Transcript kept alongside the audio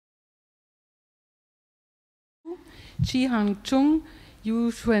Chi-Han Chung,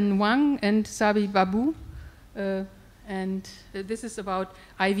 Yu-Shuen Wang, and Babu. And this is about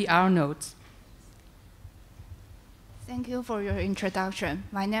iVRNote. Thank you for your introduction.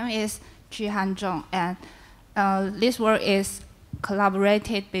 My name is Chi-Han Chung, and this work is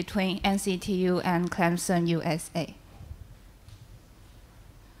collaborated between NCTU and Clemson, USA.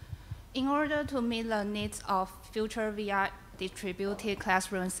 In order to meet the needs of future VR distributed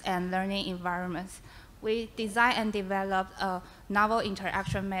classrooms and learning environments, we designed and developed a novel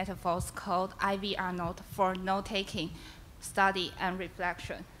interaction metaphors called iVRNote for note-taking, study, and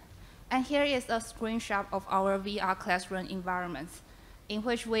reflection. And here is a screenshot of our VR classroom environments in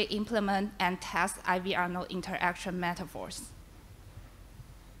which we implement and test iVRNote interaction metaphors.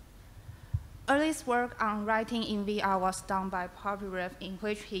 Earliest work on writing in VR was done by Babu, in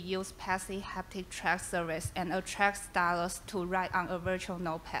which he used passive haptic track service and a track stylus to write on a virtual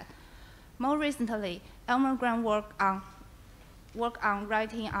notepad. More recently, Elmer Grant worked on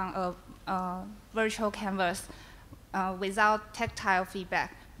writing on a virtual canvas without tactile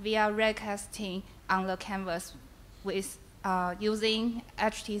feedback via raycasting on the canvas with using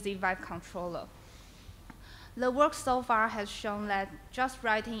HTC Vive controller. The work so far has shown that just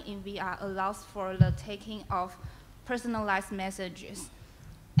writing in VR allows for the taking of personalized messages,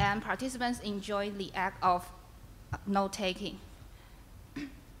 and participants enjoy the act of note-taking.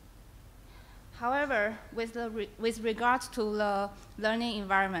 However, with regards to the learning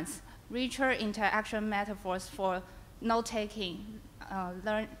environments, richer interaction metaphors for note-taking,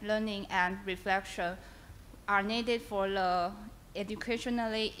 learning, and reflection are needed for the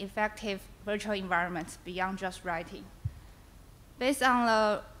educationally effective virtual environments beyond just writing. Based on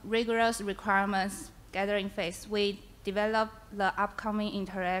the rigorous requirements gathering phase, we developed the upcoming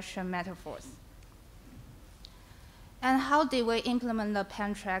interaction metaphors. And how did we implement the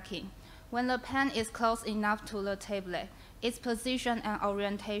pen tracking? When the pen is close enough to the tablet, its position and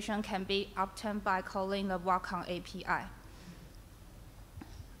orientation can be obtained by calling the Wacom API.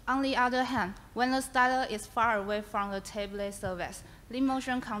 On the other hand, when the stylus is far away from the tablet surface, the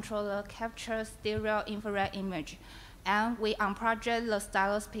motion controller captures stereo infrared image, and we unproject the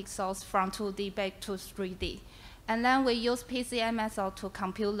stylus pixels from 2D back to 3D. And then we use PCM method to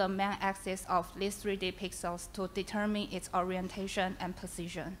compute the main axis of these 3D pixels to determine its orientation and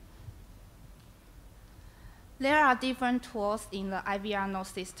position. There are different tools in the iVRNote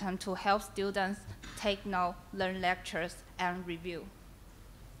system to help students take notes, learn lectures, and review.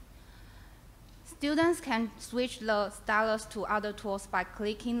 Students can switch the stylus to other tools by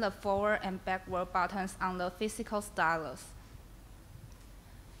clicking the forward and backward buttons on the physical stylus.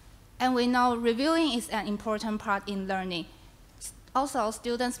 And we know reviewing is an important part in learning. Also,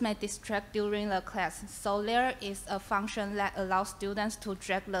 students may distract during the class, so there is a function that allows students to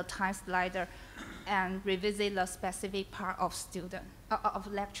drag the time slider and revisit the specific part of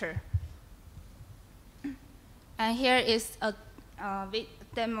lecture. And here is a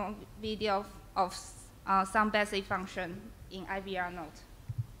demo video of some basic function in iVRNote.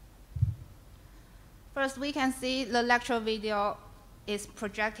 First, we can see the lecture video is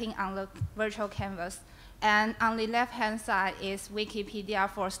projecting on the virtual canvas, and on the left-hand side is Wikipedia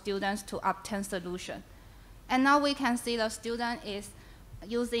for students to obtain solution. And now we can see the student is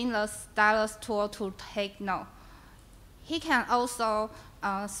using the stylus tool to take note. He can also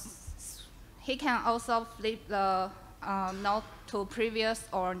flip the note to previous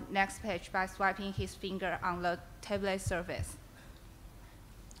or next page by swiping his finger on the tablet surface,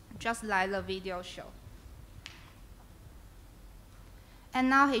 just like the video show. And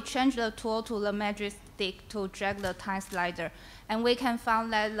now he changed the tool to the magic stick to drag the time slider, and we can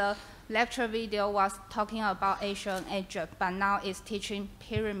find that the lecture video was talking about Asia and Egypt, but now it's teaching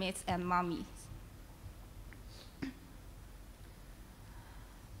pyramids and mummies.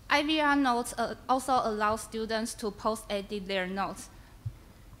 iVRNote also allows students to post-edit their notes.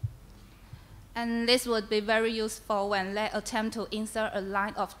 And this would be very useful when they attempt to insert a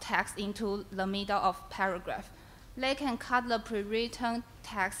line of text into the middle of paragraph. They can cut the pre-written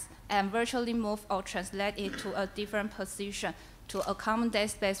text and virtually move or translate it to a different position to accommodate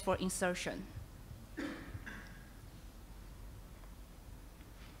space for insertion.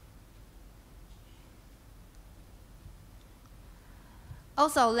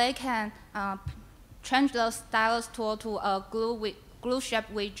 Also, they can change the stylus tool to a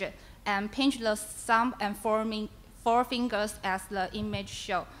glue-shaped widget and pinch the thumb and four fingers as the image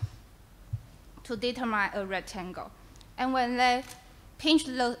shows to determine a rectangle. And when they pinch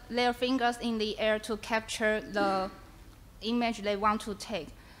their fingers in the air to capture the image they want to take,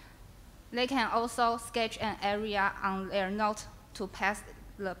 they can also sketch an area on their note to pass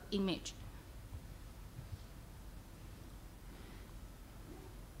the image.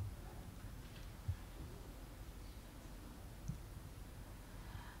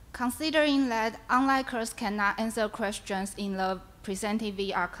 Considering that online course cannot answer questions in the presented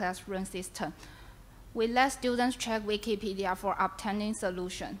VR classroom system, we let students check Wikipedia for obtaining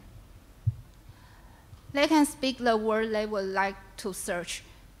solution. They can speak the word they would like to search,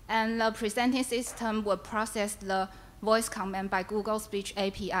 and the presenting system will process the voice command by Google Speech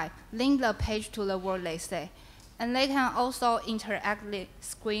API, link the page to the word they say, and they can also interact the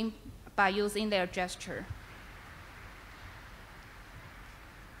screen by using their gesture.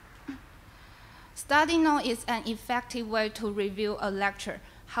 Study note is an effective way to review a lecture.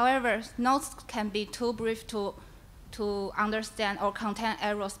 However, notes can be too brief to understand or contain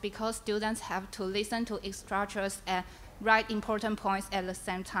errors because students have to listen to instructions and write important points at the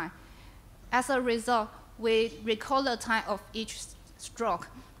same time. As a result, we record the time of each stroke,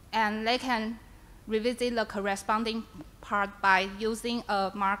 and they can revisit the corresponding part by using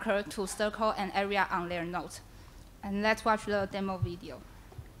a marker to circle an area on their note. And let's watch the demo video.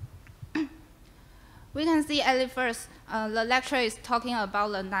 We can see at the first, the lecturer is talking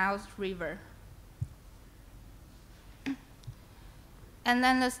about the Nile River. And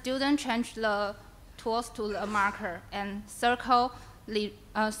then the student changed the tools to the marker and circle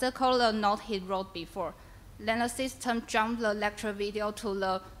the note he wrote before. Then the system jumped the lecture video to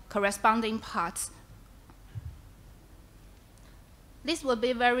the corresponding parts. This would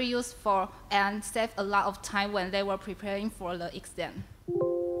be very useful and save a lot of time when they were preparing for the exam.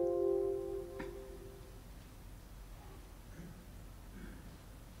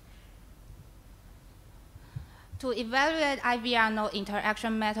 To evaluate iVRNote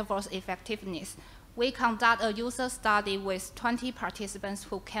interaction metaphors effectiveness, we conduct a user study with 20 participants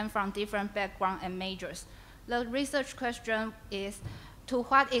who came from different backgrounds and majors. The research question is, to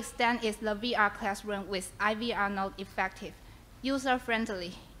what extent is the VR classroom with iVRNote effective,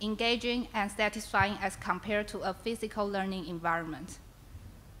 user-friendly, engaging, and satisfying as compared to a physical learning environment?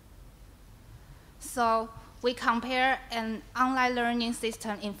 So we compare an online learning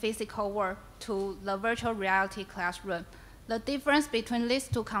system in physical world to the virtual reality classroom. The difference between these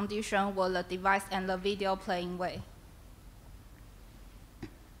two conditions was the device and the video playing way.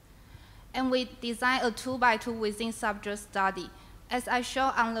 And we designed a 2x2 within subject study. As I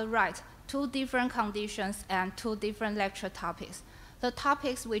show on the right, 2 different conditions and 2 different lecture topics. The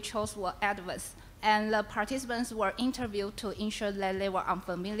topics we chose were advanced, and the participants were interviewed to ensure that they were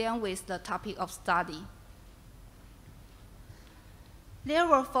unfamiliar with the topic of study. There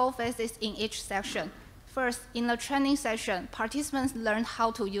were 4 phases in each section. First, in the training session, participants learned how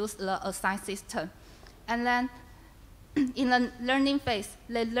to use the assigned system. And then, in the learning phase,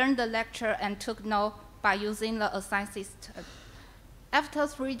 they learned the lecture and took notes by using the assigned system. After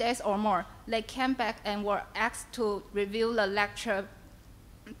 3 days or more, they came back and were asked to review the lecture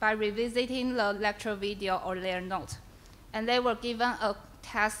by revisiting the lecture video or their notes. And they were given a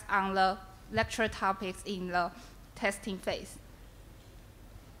test on the lecture topics in the testing phase.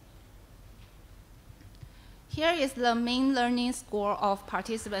 Here is the mean learning score of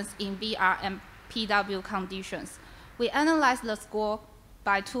participants in VR and PW conditions. We analyzed the score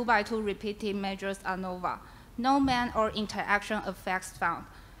by 2x2 repeated measures ANOVA. No man or interaction effects found.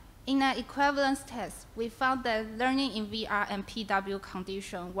 In an equivalence test, we found that learning in VR and PW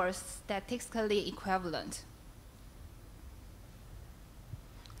conditions were statistically equivalent.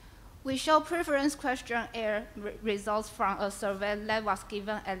 We show preference questionnaire results from a survey that was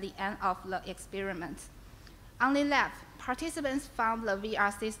given at the end of the experiment. On the left, participants found the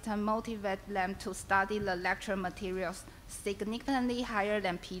VR system motivated them to study the lecture materials significantly higher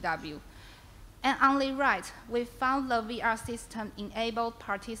than PW. And on the right, we found the VR system enabled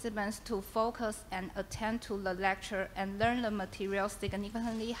participants to focus and attend to the lecture and learn the material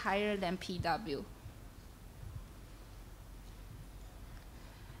significantly higher than PW.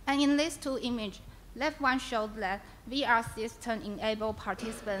 And in these 2 images, left one showed that VR system enabled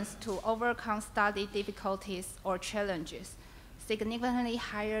participants to overcome study difficulties or challenges significantly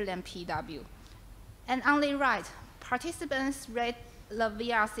higher than PW. And on the right, participants rate the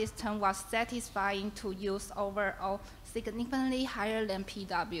VR system was satisfying to use overall significantly higher than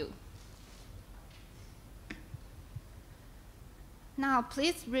PW. Now,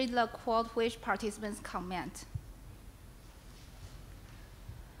 please read the quote which participants comment.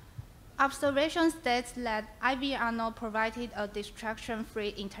 Observation states that iVRNote provided a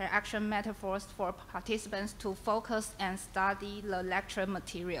distraction-free interaction metaphors for participants to focus and study the lecture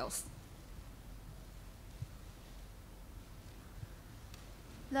materials.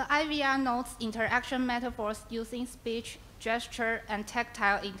 The iVRNote's interaction metaphors using speech, gesture, and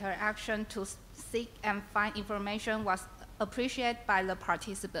tactile interaction to seek and find information was appreciated by the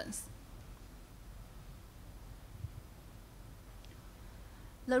participants.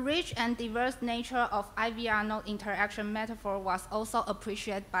 The rich and diverse nature of iVRNote interaction metaphor was also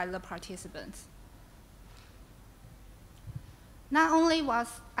appreciated by the participants. Not only was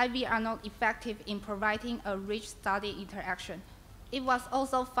iVRNote effective in providing a rich study interaction, it was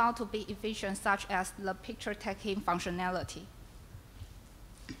also found to be efficient, such as the picture-taking functionality.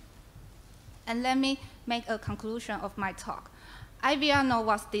 And let me make a conclusion of my talk. iVRNote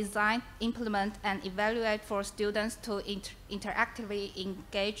was designed, implement, and evaluate for students to interactively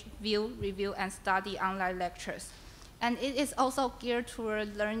engage, view, review, and study online lectures. And it is also geared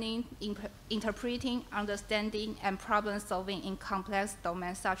toward learning, interpreting, understanding, and problem solving in complex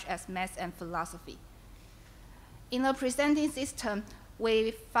domains such as math and philosophy. In the presenting system,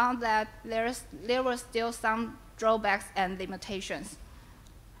 we found that there were still some drawbacks and limitations.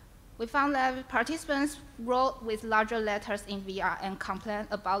 We found that participants wrote with larger letters in VR and complained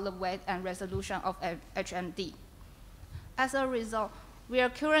about the weight and resolution of HMD. As a result, we are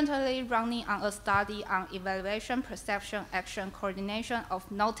currently running on a study on evaluation, perception, action, coordination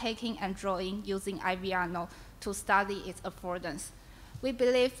of note-taking and drawing using iVRNote to study its affordance. We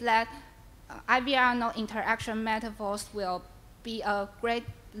believe that iVRNote interaction metaphors will be a great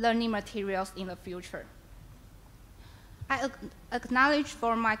learning materials in the future. I acknowledge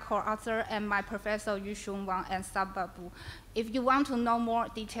for my co-author and my professor Yu-Shuen, Wang, and Babu. If you want to know more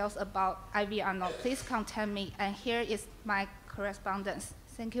details about iVRNote, please contact me, and here is my correspondence.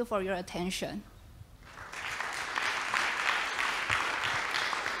 Thank you for your attention.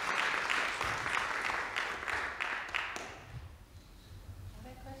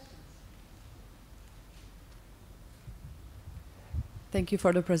 Thank you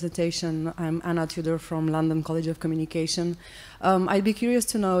for the presentation. I'm Anna Tudor from London College of Communication. I'd be curious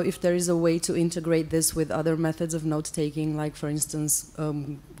to know if there is a way to integrate this with other methods of note-taking, like, for instance,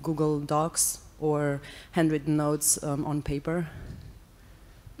 Google Docs or handwritten notes on paper.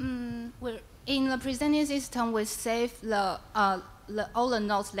 In the presenting system, we save all the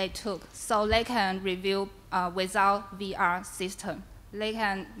notes they took, so they can review without VR system. They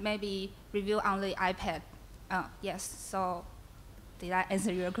can maybe review on the iPad. Yes, so. Did I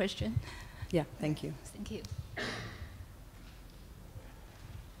answer your question? Yeah, thank you. Thank you.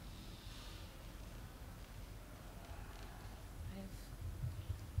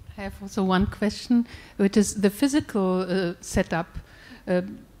 I have also one question, which is the physical setup.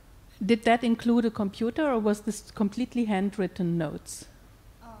 Did that include a computer, or was this completely handwritten notes?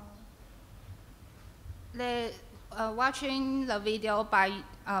 Watching the video by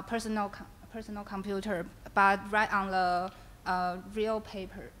personal computer, but write on the real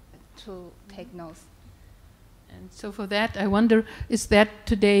paper to take notes. And so for that, I wonder, is that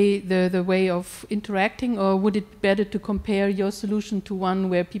today the way of interacting, or would it be better to compare your solution to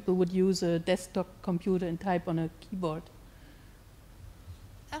one where people would use a desktop computer and type on a keyboard?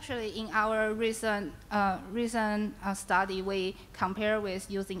 Actually, in our recent study, we compare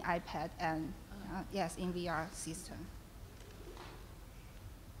with using iPad and yes, in VR system.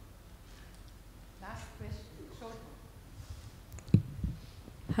 Last question.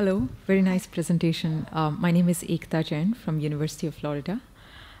 Hello, very nice presentation. My name is Chen from University of Florida.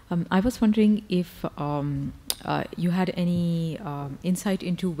 I was wondering if you had any insight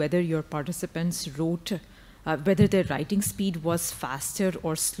into whether your participants wrote, whether their writing speed was faster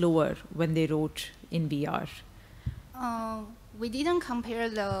or slower when they wrote in VR. We didn't compare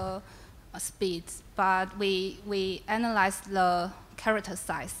the speeds, but we analyzed the character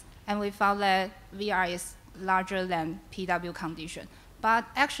size, and we found that VR is larger than PW condition. But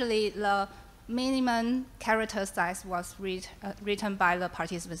actually, the minimum character size was written by the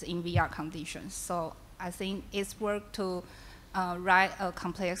participants in VR conditions. So I think it's work to write a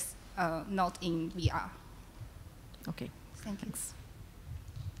complex note in VR. Okay. Thank you. Thanks.